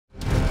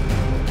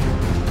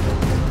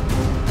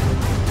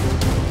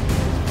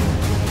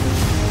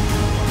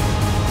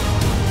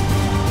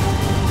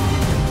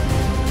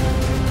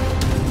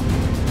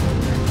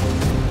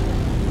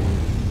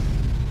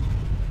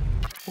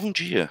Bom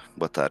dia,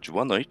 boa tarde,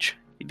 boa noite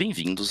e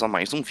bem-vindos a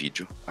mais um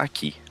vídeo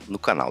aqui no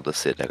canal da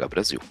cEDH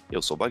Brasil.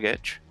 Eu sou o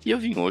Baguete e eu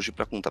vim hoje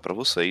para contar para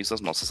vocês as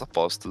nossas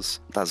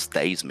apostas das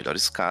 10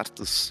 melhores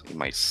cartas e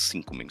mais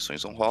 5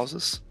 menções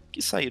honrosas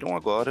que saíram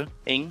agora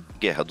em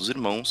Guerra dos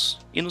Irmãos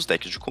e nos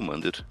decks de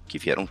Commander que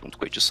vieram junto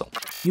com a edição.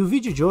 E o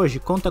vídeo de hoje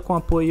conta com o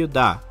apoio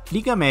da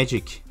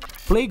Ligamagic,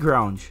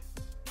 Playground,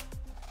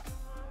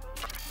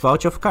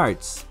 Vault of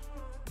Cards,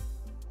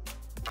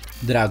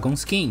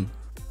 Dragonskin,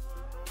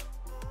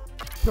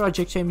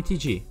 Project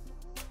MTeeG.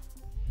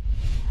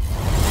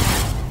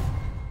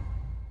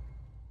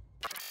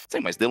 Sem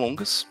mais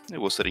delongas,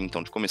 eu gostaria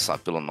então de começar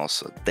pela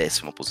nossa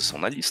 10ª posição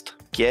na lista,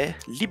 que é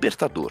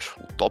Libertador,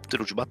 o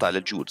Tóptero de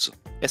Batalha de Urza.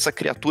 Essa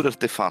criatura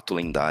artefato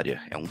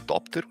lendária é um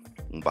Tóptero,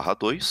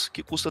 1/2,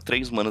 que custa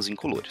 3 manas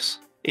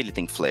incolores. Ele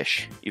tem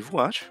flash e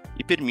voar,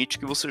 e permite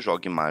que você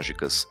jogue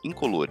mágicas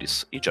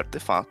incolores e de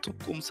artefato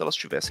como se elas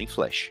tivessem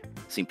flash.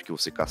 Sempre que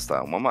você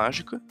castar uma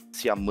mágica,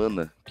 se a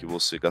mana que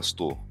você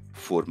gastou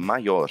for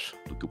maior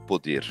do que o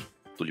poder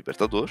do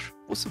Libertador,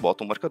 você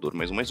bota um marcador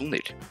 +1/+1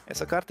 nele.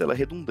 Essa carta ela é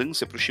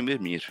redundância para o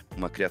Shimmermir,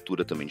 uma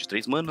criatura também de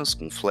 3 manas,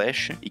 com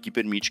flash, e que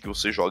permite que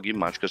você jogue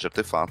mágicas de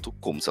artefato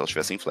como se elas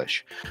tivessem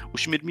flash. O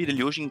Shimmermir,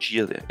 ele hoje em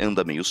dia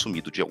anda meio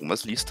sumido de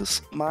algumas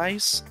listas,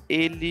 mas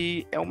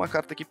ele é uma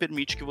carta que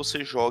permite que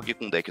você jogue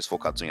com decks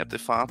focados em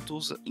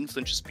artefatos,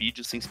 instant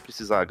speed, sem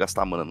precisar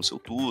gastar mana no seu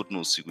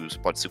turno, você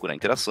pode segurar a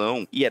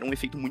interação, e era um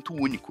efeito muito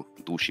único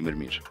do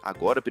Shimmermir.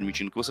 Agora,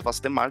 permitindo que você faça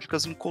até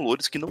mágicas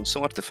incolores que não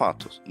são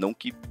artefatos. Não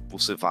que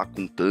você vá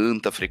com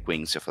tanta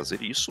frequência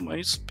fazer isso,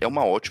 mas é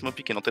uma ótima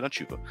pequena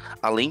alternativa.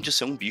 Além de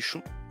ser um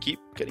bicho que,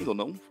 querendo ou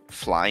não,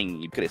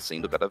 flying e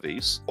crescendo cada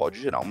vez,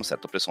 pode gerar uma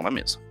certa pressão na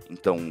mesa.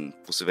 Então,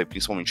 você vai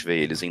principalmente ver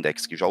eles em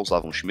decks que já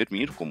usavam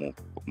Shimmermir, como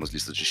algumas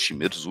listas de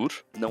Shimmerzur.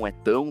 Não é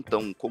tão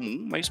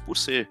comum, mas por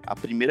ser a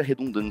primeira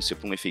redundância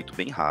para um efeito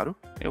bem raro,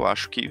 eu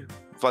acho que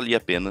valia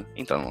a pena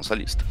entrar na nossa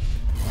lista.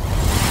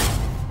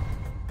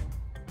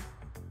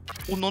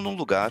 O 9º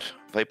lugar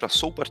vai para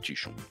Soul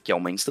Partition, que é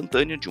uma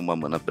instantânea de uma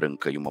mana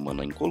branca e uma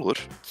mana incolor,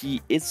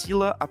 que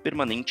exila a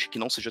permanente que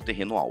não seja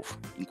terreno alvo.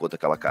 Enquanto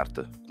aquela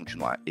carta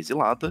continuar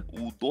exilada,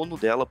 o dono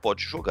dela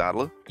pode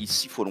jogá-la, e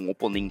se for um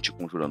oponente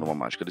conjurando uma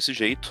mágica desse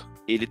jeito,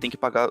 ele tem que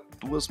pagar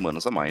 2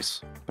 manas a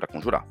mais para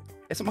conjurar.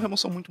 Essa é uma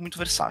remoção muito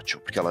versátil,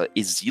 porque ela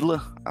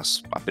exila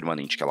a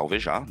permanente que ela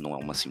alvejar, não é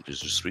uma simples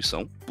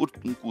destruição, por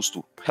um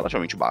custo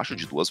relativamente baixo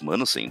de 2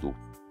 manas, sendo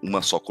uma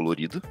só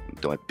colorida,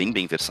 então é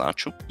bem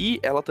versátil.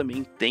 E ela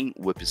também tem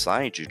o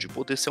upside de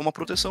poder ser uma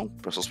proteção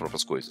para suas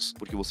próprias coisas,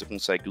 porque você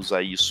consegue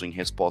usar isso em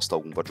resposta a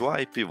algum board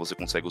wipe, você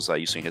consegue usar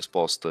isso em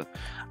resposta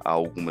a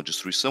alguma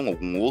destruição,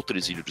 algum outro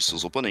exílio de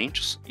seus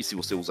oponentes, e se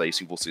você usar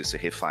isso em você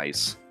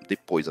refaz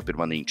depois a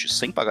permanente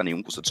sem pagar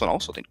nenhum custo adicional,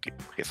 só tem que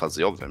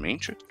refazer,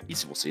 obviamente. E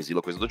se você exila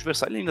a coisa do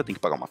adversário, ele ainda tem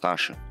que pagar uma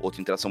taxa. Outra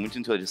interação muito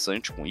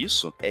interessante com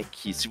isso é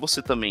que se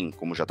você também,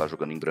 como já tá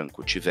jogando em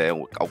branco, tiver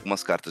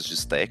algumas cartas de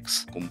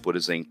stacks, como por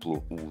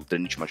exemplo o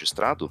Drenite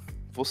Magistrado,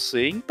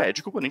 você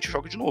impede que o oponente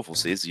jogue de novo.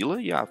 Você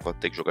exila e vai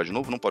ter que jogar de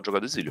novo, não pode jogar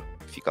do exílio.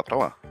 Fica pra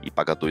lá. E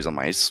pagar 2 a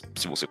mais,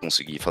 se você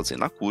conseguir fazer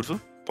na curva,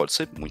 pode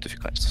ser muito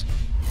eficaz.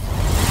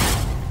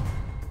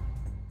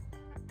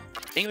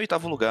 Em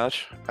 8º lugar,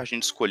 a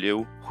gente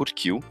escolheu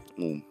Hurkyll,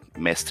 o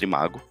Mestre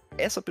Mago.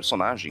 Essa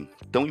personagem,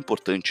 tão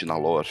importante na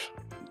lore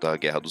da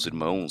Guerra dos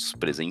Irmãos,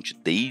 presente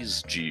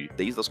desde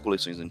as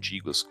coleções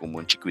antigas, como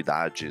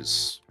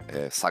Antiquidades,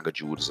 Saga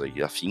de Urza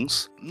e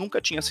afins, nunca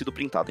tinha sido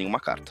printada em uma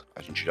carta.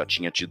 A gente já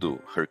tinha tido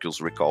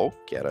Hurkyll's Recall,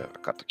 que era a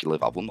carta que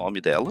levava o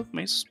nome dela,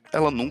 mas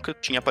ela nunca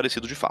tinha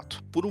aparecido de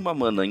fato. Por uma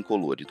mana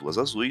incolor e 2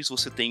 azuis,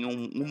 você tem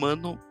um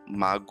humano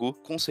mago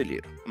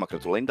conselheiro. Uma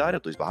criatura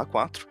lendária,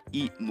 2/4,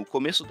 e no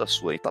começo da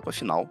sua etapa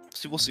final,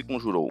 se você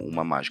conjurou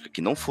uma mágica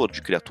que não for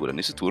de criatura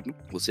nesse turno,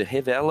 você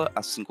revela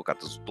as 5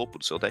 cartas do topo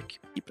do seu deck,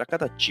 e para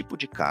cada tipo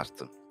de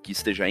carta que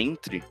esteja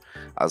entre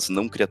as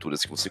não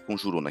criaturas que você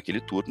conjurou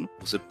naquele turno,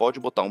 você pode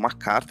botar uma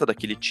carta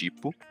daquele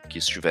tipo que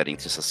estiver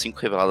entre essas 5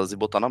 reveladas e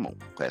botar na mão.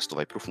 O resto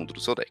vai pro fundo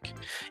do seu deck.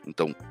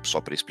 Então,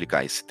 só para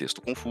explicar esse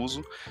texto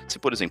confuso, se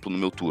por exemplo no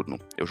meu turno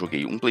eu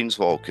joguei um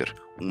Planeswalker,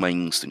 uma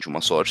Instant e uma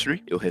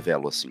Sorcery, eu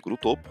revelo as 5 do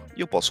topo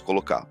e eu posso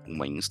colocar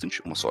uma Instant,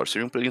 uma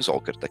Sorcery e um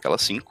Planeswalker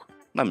daquelas 5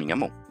 na minha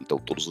mão. Então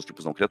todos os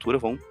tipos não criatura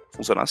vão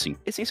funcionar assim.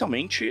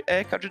 Essencialmente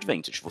é card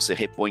advantage. Você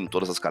repõe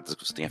todas as cartas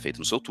que você tenha feito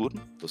no seu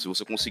turno. Então se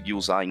você conseguir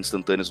usar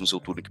instantâneas no seu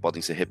turno que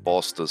podem ser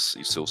repostas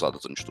e ser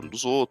usadas durante o turno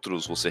dos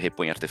outros, você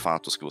repõe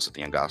artefatos que você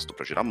tenha gasto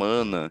para gerar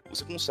mana,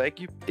 você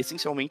consegue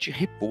essencialmente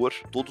repor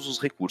todos os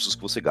recursos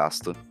que você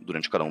gasta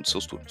durante cada um dos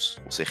seus turnos.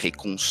 Você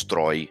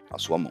reconstrói a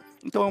sua mão.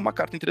 Então é uma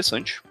carta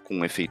interessante, com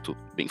um efeito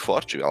bem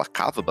forte. Ela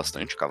cava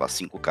bastante, cava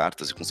 5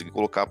 cartas e conseguir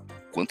colocar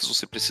quantas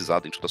você precisar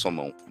dentro da sua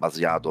mão,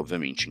 baseado,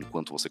 obviamente, em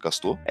quanto você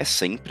gastou, é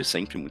sempre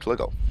muito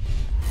legal.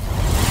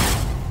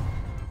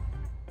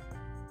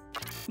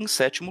 Em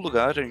 7º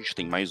lugar, a gente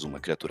tem mais uma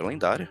criatura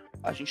lendária.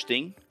 A gente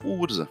tem o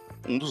Urza,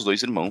 um dos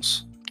 2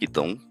 irmãos que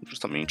estão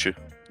justamente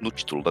no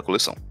título da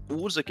coleção. O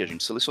Urza que a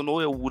gente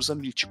selecionou é o Urza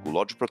mítico,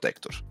 Lord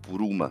Protector.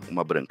 Por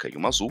uma branca e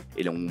uma azul.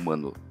 Ele é um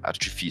humano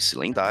artifício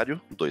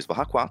lendário,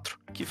 2/4,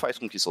 que faz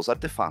com que seus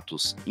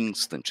artefatos,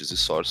 instants e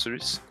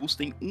sorceries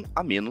custem 1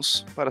 a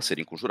menos para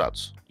serem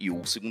conjurados. E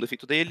o segundo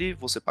efeito dele,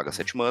 você paga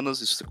 7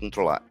 manas, e se você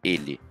controlar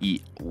ele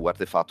e o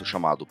artefato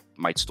chamado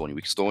Mightstone e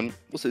Wickstone,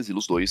 você exila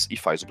os dois e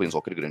faz o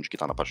Planeswalker grande que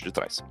tá na parte de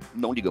trás.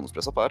 Não ligamos para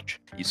essa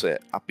parte, isso é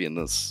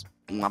apenas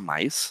um a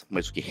mais,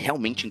 mas o que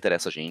realmente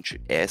interessa a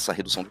gente é essa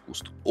redução de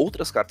custo.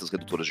 Outras cartas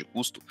redutoras de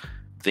custo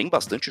tem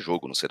bastante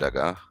jogo no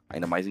CEDH,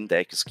 ainda mais em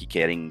decks que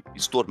querem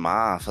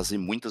stormar, fazer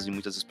muitas e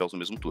muitas spells no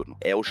mesmo turno.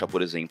 Elcha,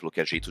 por exemplo,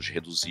 que é jeito de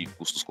reduzir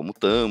custos como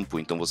tampo,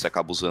 então você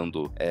acaba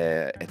usando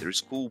Ether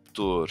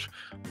Sculptor,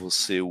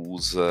 você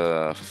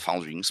usa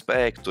Foundry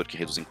Inspector, que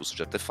reduz custo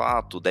de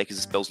artefato, decks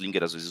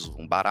Spellslinger às vezes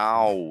usam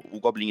Baral, o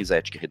Goblin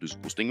Zet, que reduz o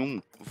custo em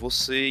 1.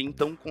 Você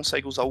então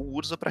consegue usar o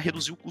Urza para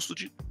reduzir o custo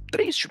de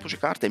 3 tipos de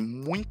carta, é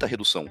muita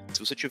redução. Se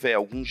você tiver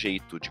algum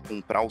jeito de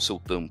comprar o seu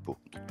tampo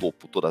do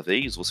topo toda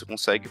vez, você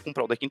consegue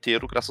comprar o deck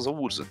inteiro graças ao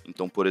Urza.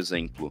 Então, por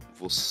exemplo,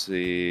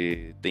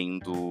 você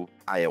tendo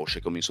a Elcha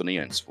que eu mencionei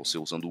antes, você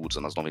usando o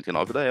Urza nas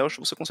 99 da Elcha,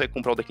 você consegue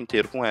comprar o deck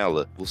inteiro com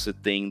ela. Você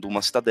tendo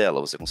uma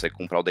Cidadela, você consegue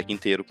comprar o deck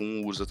inteiro com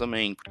o Urza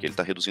também, porque ele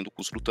tá reduzindo o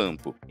custo do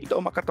tampo. Então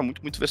é uma carta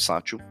muito, muito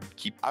versátil,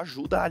 que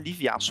ajuda a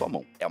aliviar a sua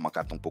mão. É uma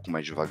carta um pouco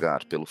mais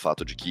devagar, pelo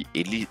fato de que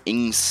ele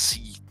em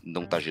si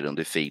não tá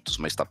gerando efeitos,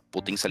 mas tá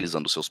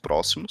potencializando seus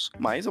próximos,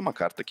 mas é uma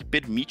carta que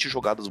permite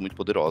jogadas muito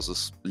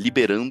poderosas,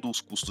 liberando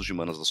os custos de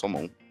manas da sua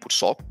mão por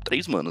só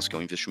 3 manas, que é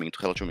um investimento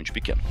relativamente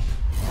pequeno.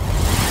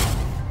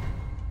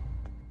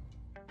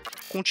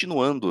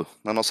 Continuando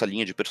na nossa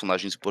linha de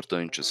personagens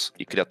importantes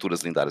e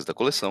criaturas lendárias da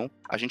coleção,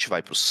 a gente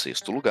vai pro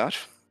 6º lugar,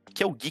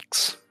 que é o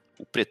Gix,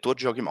 o Pretor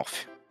de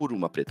Yawgmoth. Por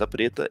uma preta,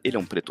 ele é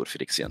um Pretor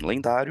Phyrexiano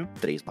lendário,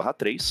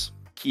 3/3,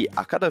 que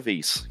a cada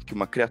vez que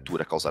uma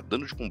criatura causar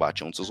dano de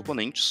combate a um de seus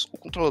oponentes, o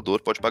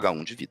controlador pode pagar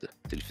 1 de vida.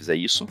 Se ele fizer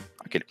isso,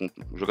 aquele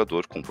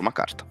jogador compra uma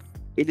carta.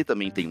 Ele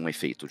também tem um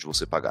efeito de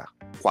você pagar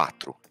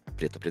 4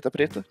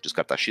 preta,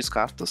 descartar X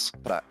cartas,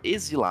 para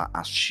exilar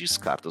as X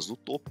cartas do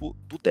topo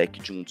do deck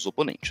de um dos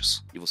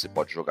oponentes. E você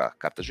pode jogar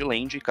cartas de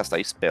land e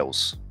castar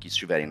spells que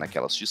estiverem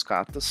naquelas X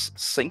cartas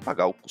sem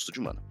pagar o custo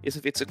de mana. Esse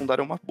efeito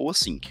secundário é uma boa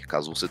sync.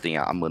 Caso você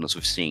tenha a mana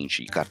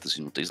suficiente e cartas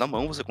inúteis na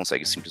mão, você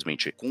consegue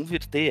simplesmente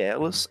converter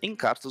elas em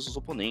cartas dos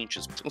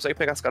oponentes. Você consegue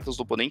pegar as cartas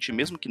do oponente e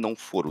mesmo que não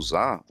for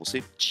usar,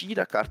 você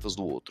tira cartas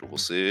do outro,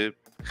 você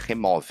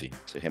remove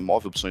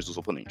opções dos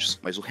oponentes.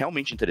 Mas o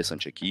realmente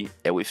interessante aqui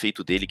é o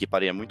efeito dele, que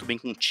pareia muito bem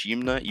com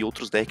Tymna e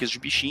outros decks de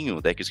bichinho,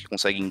 decks que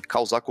conseguem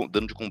causar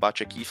dano de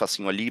combate aqui,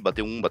 facinho ali,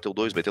 bateu 1, bateu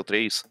 2, bateu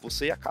 3.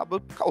 Você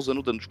acaba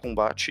causando dano de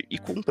combate e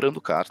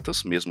comprando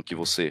cartas, mesmo que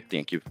você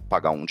tenha que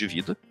pagar 1 de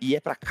vida, e é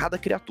pra cada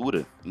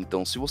criatura.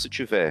 Então se você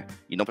tiver,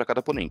 e não pra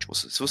cada oponente,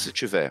 se você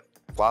tiver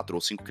 4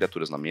 ou 5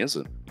 criaturas na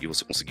mesa, e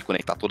você conseguir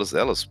conectar todas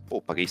elas,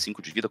 paguei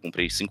 5 de vida,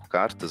 comprei 5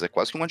 cartas, é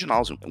quase que um ad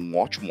nauseam, é um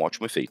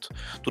ótimo efeito.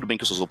 Tudo bem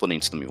que os seus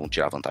oponentes também vão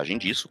tirar vantagem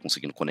disso,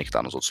 conseguindo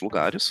conectar nos outros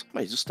lugares,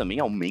 mas isso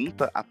também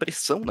aumenta a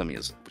pressão na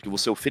mesa, porque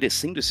você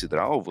oferecendo esse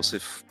draw, você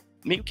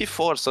meio que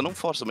não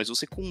força, mas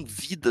você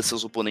convida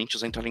seus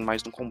oponentes a entrarem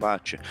mais no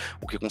combate,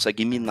 o que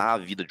consegue minar a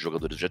vida de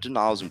jogadores de ad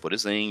nauseam, por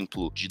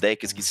exemplo, de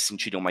decks que se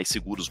sentiriam mais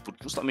seguros por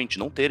justamente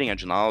não terem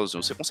ad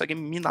nauseam, você consegue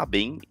minar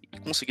bem e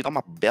conseguir dar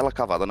uma bela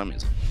cavada na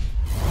mesa.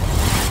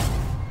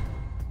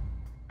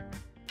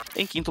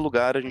 Em 5º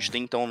lugar, a gente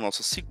tem então a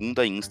nossa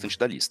segunda instant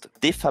da lista,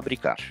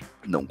 Defabricar.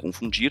 Não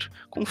confundir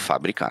com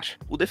Fabricar.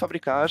 O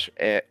Defabricar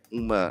é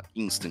uma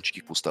instant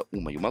que custa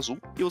 1 e 1 azul,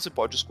 e você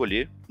pode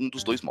escolher um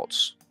dos 2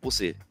 modos.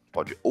 Você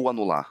pode ou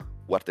anular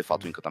o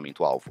artefato do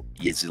encantamento alvo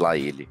e exilar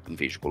ele em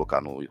vez de colocar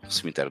no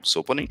cemitério do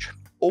seu oponente,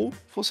 ou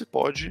você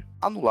pode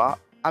anular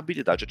a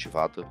habilidade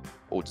ativada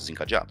ou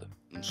desencadeada.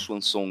 Um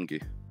Swan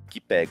Song que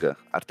pega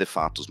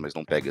artefatos, mas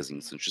não pega as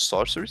instant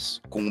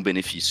sorceries, com o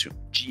benefício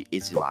de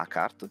exilar a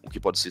carta, o que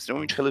pode ser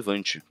extremamente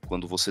relevante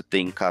quando você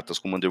tem cartas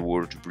como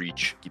Underworld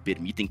Breach, que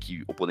permitem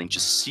que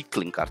oponentes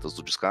ciclem cartas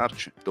do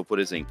descarte. Então, por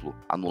exemplo,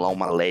 anular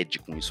uma LED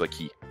com isso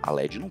aqui. A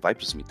LED não vai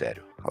pro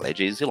cemitério. A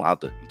LED é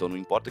exilada. Então não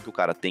importa que o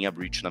cara tenha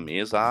Breach na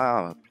mesa,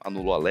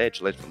 anulou a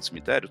LED tá no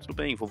cemitério, tudo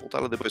bem, vou voltar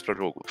ela depois pra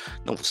jogo.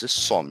 Não, você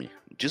some,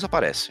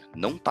 desaparece,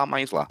 não tá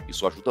mais lá.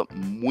 Isso ajuda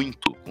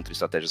muito contra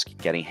estratégias que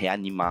querem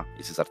reanimar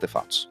esses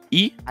artefatos.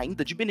 E,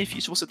 ainda de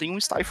benefício, você tem um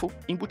Stifle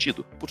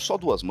embutido. Por só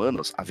 2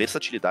 manas, a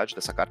versatilidade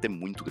dessa carta é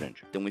muito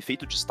grande. Então, um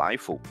efeito de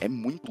Stifle é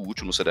muito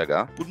útil no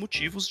CEDH por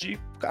motivos de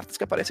cartas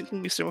que aparecem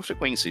com extrema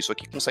frequência. Isso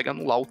aqui consegue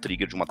anular o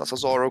trigger de uma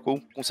Taças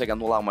Oracle, consegue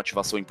anular uma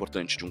ativação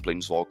importante de um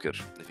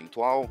Planeswalker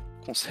eventual,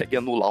 consegue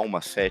anular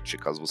uma Fetch,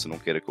 caso você não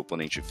queira que o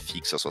oponente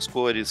fixe as suas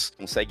cores,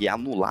 consegue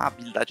anular a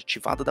habilidade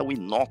ativada da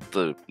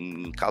Winota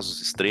em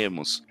casos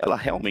extremos. Ela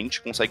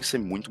realmente consegue ser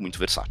muito, muito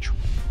versátil.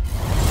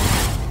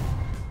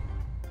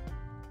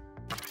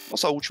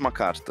 Nossa última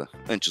carta,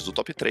 antes do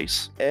top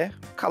 3, é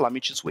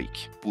Calamity's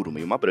Wake. Por 1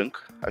 e 1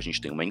 branca, a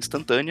gente tem uma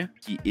instantânea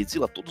que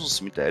exila todos os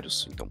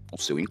cemitérios, então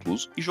o seu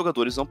incluso, e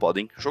jogadores não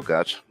podem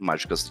jogar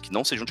mágicas que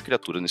não sejam de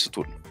criatura nesse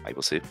turno. Aí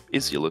você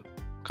exila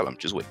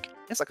Calamity's Wake.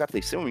 Essa carta é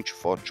extremamente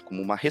forte como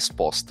uma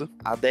resposta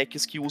a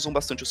decks que usam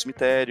bastante o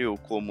cemitério,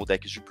 como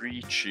decks de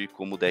Breach,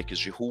 como decks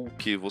de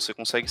Hulk. Você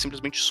consegue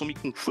simplesmente sumir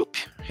com Flup,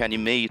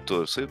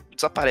 Reanimator, você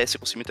desaparece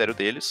com o cemitério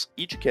deles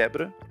e, de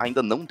quebra,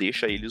 ainda não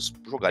deixa eles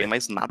jogarem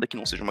mais nada que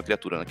não seja uma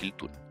criatura naquele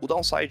turno. O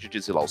downside de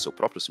exilar o seu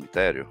próprio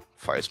cemitério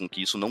faz com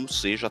que isso não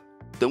seja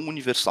tão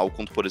universal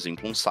quanto, por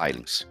exemplo, um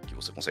Silence, que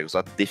você consegue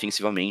usar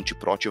defensivamente,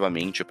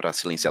 proativamente para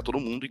silenciar todo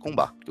mundo e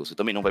combar, que você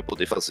também não vai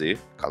poder fazer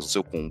caso o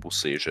seu combo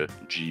seja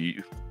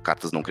de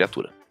cartas não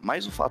criatura.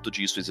 Mas o fato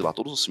de isso exilar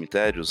todos os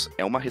cemitérios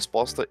é uma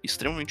resposta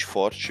extremamente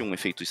forte, um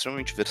efeito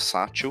extremamente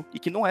versátil e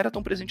que não era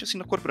tão presente assim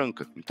na cor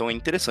branca. Então é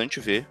interessante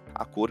ver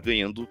a cor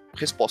ganhando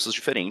respostas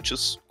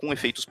diferentes com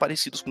efeitos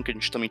parecidos com o que a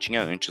gente também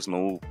tinha antes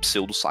no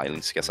Pseudo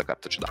Silence que essa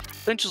carta te dá.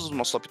 Antes do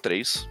nosso top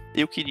 3,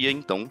 eu queria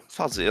então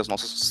fazer as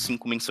nossas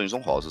 5 menções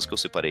honrosas que eu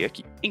separei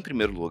aqui. Em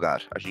primeiro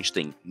lugar, a gente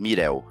tem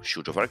Mirel,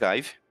 Shield of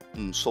Argive,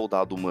 um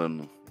soldado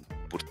humano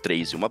por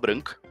 3 e uma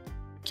branca,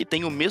 que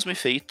tem o mesmo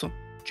efeito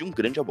de um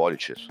grande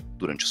Aboliter.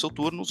 Durante o seu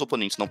turno, os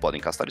oponentes não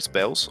podem castar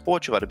spells ou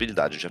ativar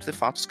habilidades de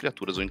artefatos,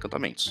 criaturas ou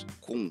encantamentos.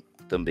 Com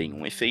também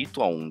um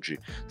efeito onde,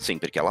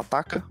 sempre que ela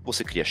ataca,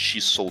 você cria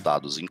X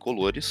soldados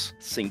incolores,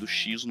 sendo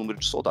X o número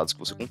de soldados que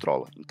você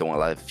controla. Então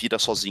ela vira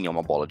sozinha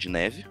uma bola de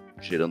neve,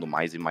 gerando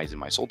mais e mais e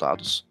mais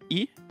soldados,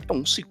 e é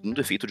um segundo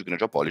efeito de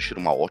grande Apolisher,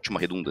 uma ótima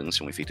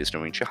redundância, um efeito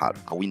extremamente raro.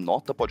 A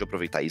Winota pode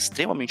aproveitar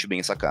extremamente bem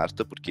essa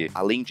carta, porque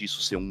além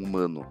disso ser um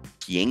humano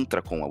que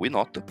entra com a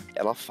Winota,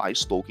 ela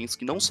faz tokens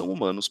que não são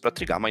humanos para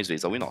trigar mais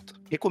vezes a Winota.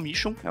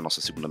 Recommission é a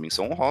nossa segunda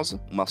menção honrosa,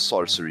 uma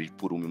Sorcery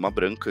por 1 e uma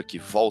branca que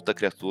volta a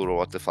criatura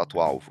ou artefato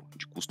alvo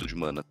de custo de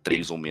mana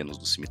 3 ou menos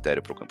do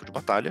cemitério para o campo de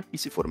batalha, e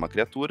se for uma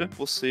criatura,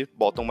 você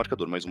bota um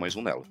marcador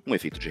 +1/+1 nela. Um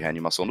efeito de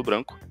reanimação no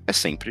branco é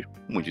sempre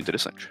muito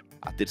interessante.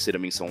 A terceira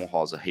menção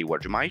honrosa,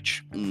 Hayward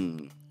Might,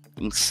 um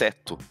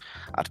inseto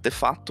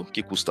artefato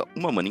que custa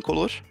 1 mana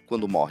incolor,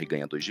 quando morre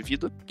ganha 2 de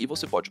vida, e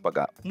você pode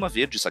pagar 1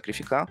 verde e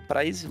sacrificar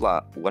para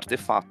exilar o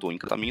artefato ou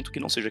encantamento que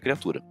não seja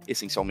criatura.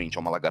 Essencialmente é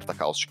uma lagarta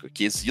cáustica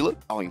que exila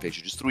ao invés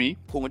de destruir,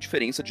 com a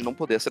diferença de não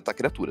poder acertar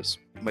criaturas.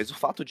 Mas o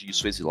fato de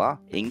isso exilar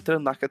entra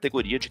na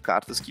categoria de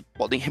cartas que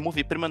podem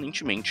remover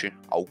permanentemente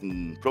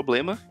algum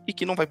problema e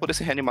que não vai poder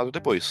ser reanimado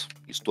depois,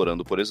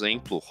 estourando, por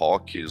exemplo,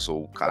 rocks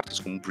ou cartas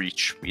como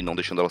Breach e não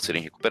deixando elas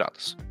serem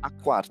recuperadas. A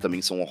quarta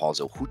menção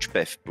honrosa é o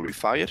Rootpath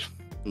Purifier,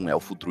 um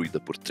elfo druida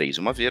por 3 e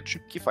uma verde,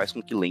 que faz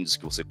com que lands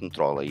que você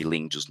controla e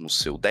lands no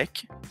seu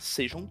deck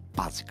sejam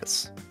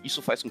básicas.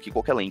 Isso faz com que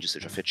qualquer land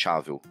seja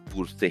fetchável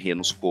por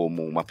terrenos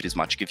como uma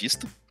Prismatic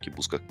Vista, que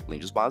busca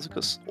lands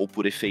básicas, ou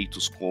por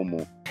efeitos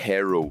como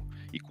Harrow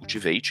e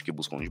Cultivate, que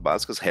buscam lands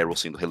básicas, Harrow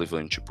sendo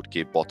relevante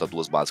porque bota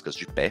 2 básicas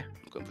de pé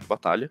no campo de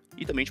batalha,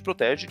 e também te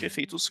protege de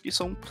efeitos que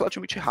são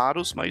relativamente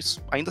raros,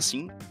 mas ainda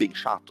assim bem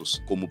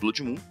chatos, como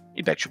Blood Moon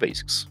e Back to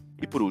Basics.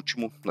 E por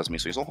último, nas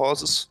menções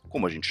honrosas,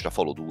 como a gente já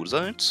falou do Urza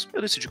antes,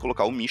 eu decidi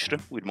colocar o Mishra,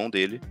 o irmão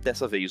dele.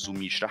 Dessa vez o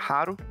Mishra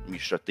raro,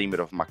 Mishra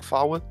Tamer of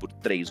Macfawa, por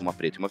 3, uma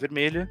preta e uma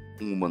vermelha,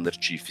 um Humano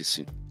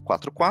Artífice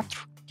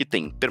 4/4, que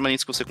tem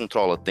permanentes que você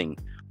controla, tem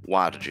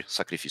Ward,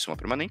 sacrifício uma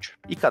permanente,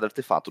 e cada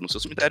artefato no seu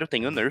cemitério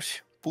tem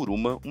Unearth, por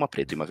uma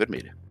preta e uma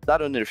vermelha.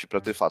 Dar Unearth para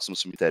artefatos no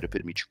cemitério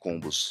permite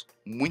combos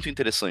muito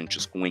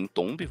interessantes com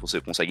Entomb, você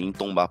consegue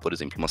entombar, por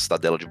exemplo, uma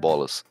cidadela de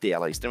bolas, ter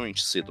ela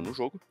extremamente cedo no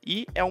jogo,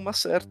 e é uma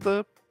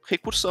certa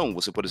recursão.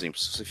 Você, por exemplo,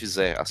 se você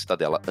fizer a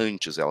cidadela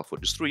antes ela for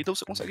destruída,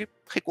 você consegue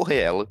recorrer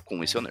a ela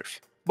com esse Unearth.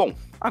 Bom,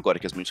 agora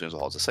que as menções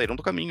honrosas saíram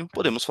do caminho,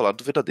 podemos falar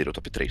do verdadeiro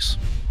top 3.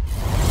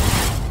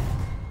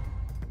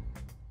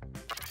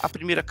 A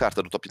primeira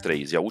carta do top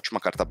 3 e a última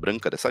carta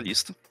branca dessa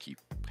lista, que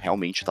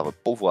realmente estava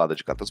povoada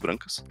de cartas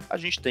brancas, a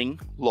gente tem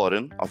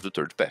Loran of the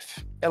Third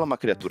Path. Ela é uma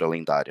criatura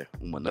lendária,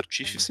 humano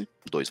artífice,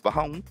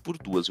 2/1, por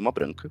 2 e uma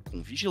branca,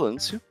 com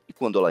vigilância, e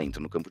quando ela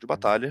entra no campo de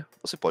batalha,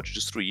 você pode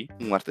destruir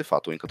um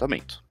artefato ou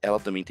encantamento. Ela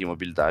também tem uma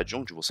habilidade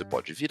onde você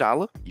pode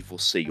virá-la, e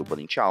você e o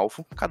oponente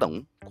alvo, cada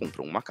um,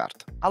 compram uma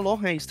carta. A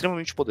Loran é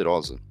extremamente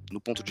poderosa,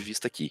 no ponto de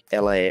vista que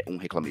ela é um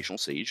Reclamation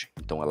Sage,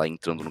 então ela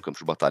entrando no campo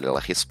de batalha,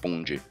 ela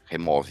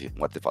remove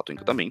um artefato ou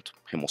encantamento,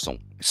 remoção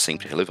é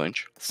sempre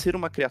relevante. Ser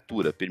uma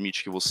criatura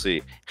permite que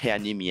você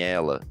reanime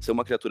ela, ser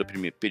uma criatura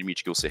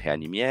permite que você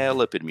reanime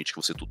ela, permite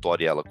que você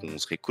tutore ela com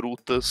os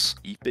recrutas,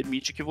 e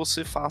permite que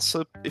você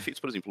faça efeitos,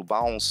 por exemplo,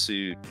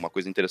 bounce. Uma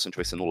coisa interessante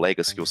vai ser no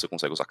Legacy que você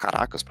consegue usar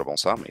Caracas pra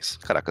bounçar, mas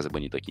Caracas é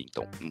banida aqui,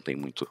 então não tem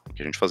muito o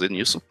que a gente fazer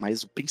nisso.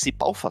 Mas o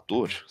principal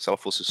fator, se ela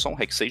fosse só um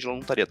Hexage, ela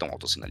não estaria tão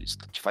alta assim na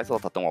lista. O que faz ela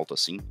estar tão alta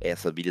assim é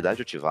essa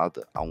habilidade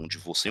ativada, onde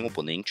você e um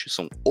oponente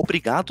são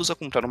obrigados a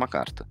comprar uma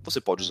carta. Você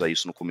pode usar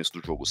isso no começo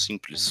do jogo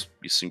simples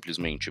e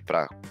simplesmente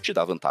pra te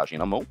dar vantagem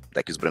na mão.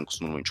 Decks brancos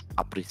normalmente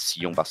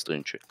apreciam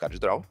bastante card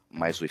draw,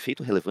 mas o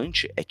efeito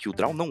relevante é que o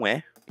draw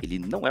ele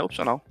não é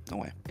opcional,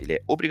 não é. Ele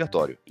é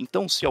obrigatório.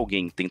 Então, se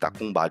alguém tentar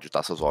combar de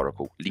Taças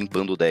Oracle,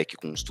 limpando o deck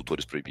com os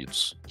tutores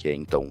proibidos, que é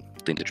então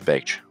Tainted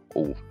Pact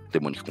ou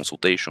Demonic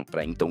Consultation,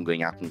 para então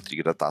ganhar com o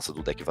trigger da taça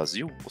do deck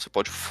vazio, você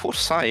pode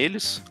forçar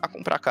eles a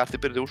comprar a carta e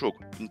perder o jogo.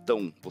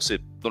 Então, você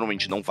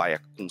normalmente não vai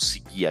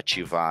conseguir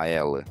ativar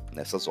ela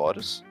nessas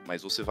horas,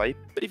 mas você vai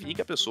prevenir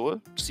que a pessoa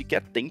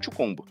sequer tente o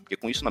combo, porque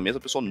com isso na mesa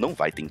a pessoa não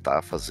vai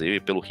tentar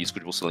fazer pelo risco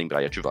de você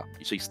lembrar e ativar.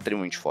 Isso é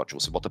extremamente forte,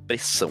 você bota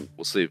pressão.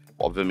 Você,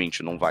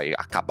 obviamente, não vai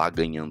acabar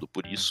ganhando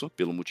por isso,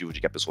 pelo motivo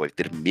de que a pessoa vai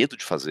ter medo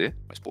de fazer,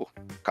 mas, pô,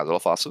 caso ela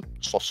faça,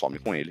 só some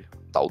com ele,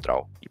 dá o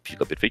draw e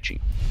fica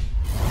perfeitinho.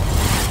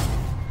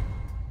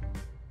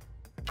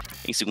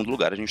 Em segundo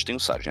lugar, a gente tem o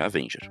Sejam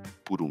Avenger.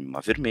 Por uma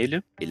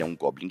vermelha, ele é um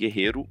Goblin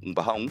Guerreiro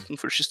 1/1 com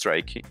First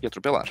Strike e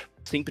atropelar.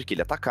 Sempre que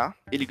ele atacar,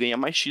 ele ganha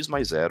mais X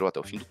mais 0 até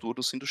o fim do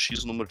turno, sendo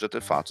X o número de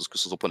artefatos que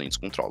os seus oponentes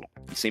controlam.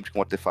 E sempre que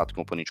um artefato que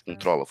um oponente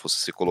controla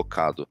fosse ser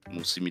colocado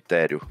num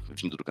cemitério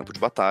vindo do campo de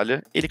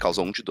batalha, ele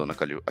causa 1 de dano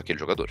àquele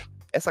jogador.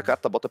 Essa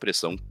carta bota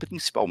pressão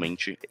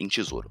principalmente em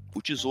tesouro.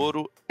 O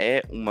tesouro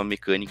é uma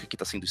mecânica que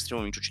está sendo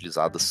extremamente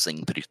utilizada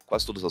sempre.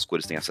 Quase todas as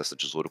cores têm acesso a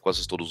tesouro,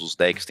 quase todos os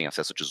decks têm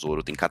acesso a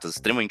tesouro, tem cartas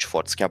extremamente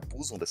fortes que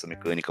abusam dessa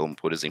mecânica, como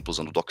por exemplo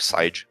usando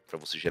Dockside, para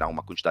você gerar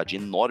uma quantidade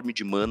enorme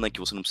de mana que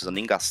você não precisa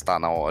nem gastar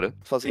na hora,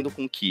 fazendo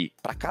com que,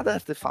 para cada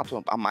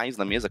artefato a mais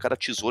na mesa, cada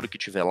tesouro que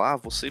tiver lá,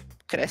 você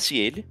cresce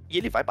ele e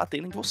ele vai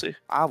batendo em você.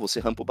 Ah, você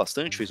rampou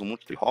bastante, fez um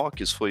monte de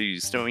rocks, foi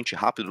extremamente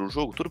rápido no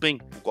jogo, tudo bem.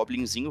 O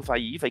Goblinzinho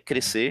vai ir, vai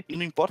crescer, e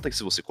não importa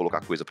se você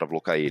colocar coisa para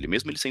bloquear ele,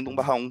 mesmo ele sendo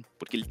 1/1,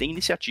 porque ele tem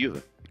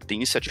iniciativa. Ele tem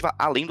iniciativa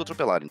além do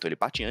atropelar, então ele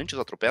bate antes,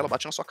 atropela,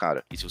 bate na sua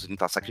cara. E se você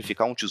tentar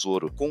sacrificar um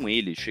tesouro com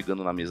ele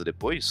chegando na mesa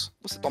depois,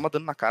 você toma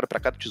dano na cara para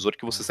cada tesouro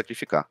que você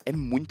sacrificar. É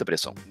muita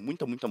pressão,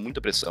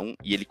 muita pressão,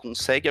 e ele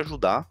consegue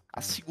ajudar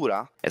a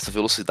segurar essa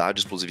velocidade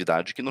e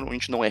explosividade que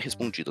normalmente não é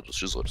respondida dos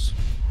tesouros.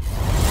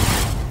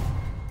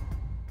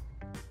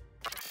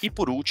 E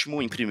por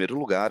último, em primeiro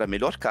lugar, a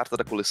melhor carta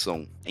da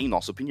coleção, em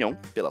nossa opinião,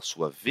 pela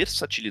sua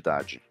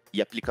versatilidade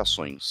e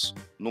aplicações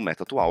no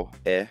meta atual,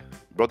 é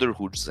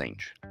Brotherhood's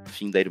End,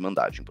 Fim da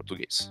Irmandade em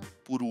português.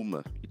 Por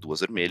 1 e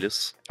 2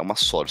 vermelhas, é uma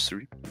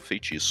sorcery, um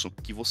feitiço,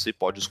 que você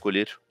pode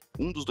escolher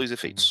um dos 2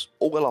 efeitos.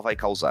 Ou ela vai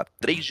causar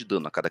 3 de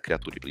dano a cada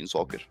criatura e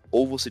planeswalker,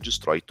 ou você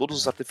destrói todos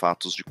os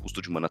artefatos de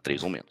custo de mana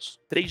 3 ou menos.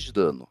 3 de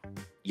dano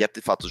e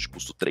artefatos de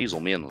custo 3 ou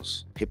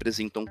menos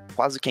representam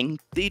quase que a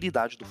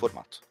inteiridade do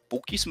formato.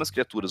 Pouquíssimas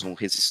criaturas vão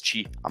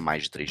resistir a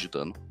mais de 3 de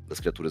dano, das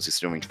criaturas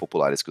extremamente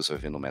populares que você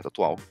vai ver no meta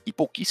atual, e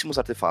pouquíssimos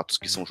artefatos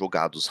que são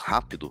jogados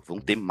rápido vão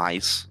ter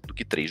mais do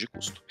que 3 de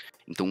custo.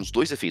 Então os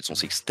 2 efeitos vão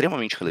ser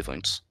extremamente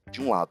relevantes. De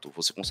um lado,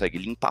 você consegue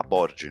limpar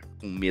board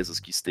com mesas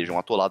que estejam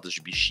atoladas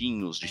de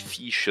bichinhos, de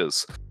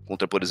fichas,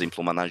 contra, por exemplo,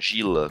 uma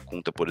Nagila,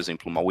 contra, por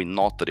exemplo, uma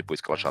Winota depois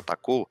que ela já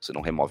atacou. Você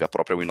não remove a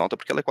própria Winota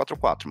porque ela é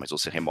 4/4, mas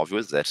você remove o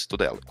exército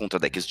dela. Contra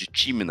decks de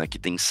Tymna, que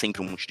tem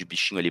sempre um monte de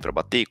bichinho ali pra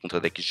bater, contra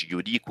decks de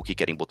Yuriko, que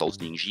querem botar os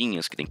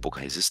ninjinhas, que tem pouca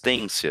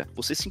resistência.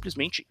 Você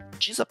simplesmente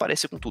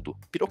desaparece com tudo.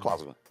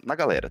 Piroclasma, na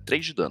galera,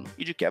 3 de dano.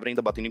 E de quebra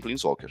ainda batendo em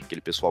Planeswalker.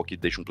 Aquele pessoal que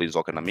deixa um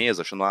Planeswalker na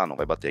mesa, achando, não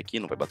vai bater aqui,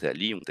 não vai bater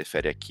ali, um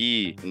Teferi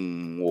aqui,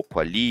 um Oco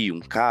ali,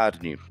 um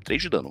Carne.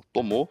 3 de dano.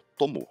 Tomou.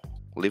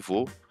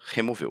 Levou,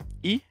 removeu.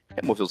 E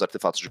remover os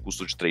artefatos de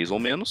custo de 3 ou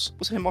menos,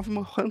 você remove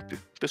uma ramp.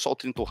 O pessoal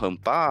tentou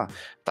rampar,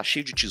 tá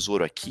cheio de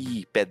tesouro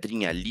aqui,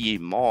 pedrinha ali,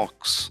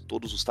 mox,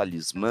 todos os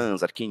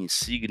talismãs, Arcane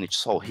Signet,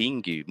 Sol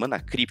Ring, Mana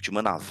Crypt,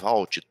 Mana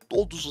Vault,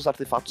 todos os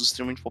artefatos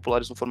extremamente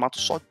populares no formato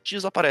só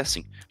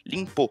desaparecem.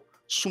 Limpou,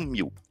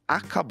 sumiu,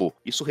 acabou.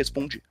 Isso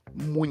responde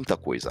muita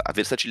coisa. A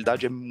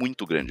versatilidade é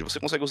muito grande. Você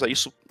consegue usar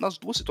isso nas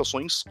 2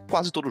 situações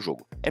quase todo o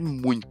jogo. É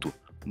muito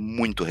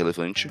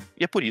relevante,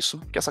 e é por isso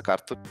que essa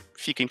carta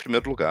fica em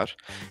primeiro lugar,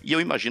 e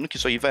eu imagino que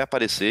isso aí vai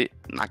aparecer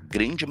na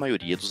grande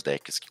maioria dos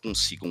decks que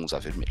consigam usar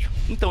vermelho.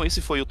 Então esse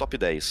foi o top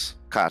 10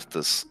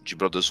 cartas de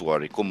Brothers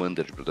War e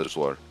Commander de Brothers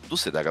War do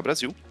CEDH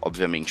Brasil,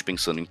 obviamente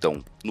pensando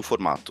então no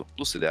formato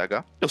do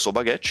CEDH. Eu sou o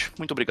Baguete,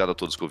 muito obrigado a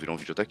todos que ouviram o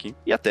vídeo até aqui,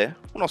 e até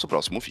o nosso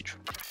próximo vídeo.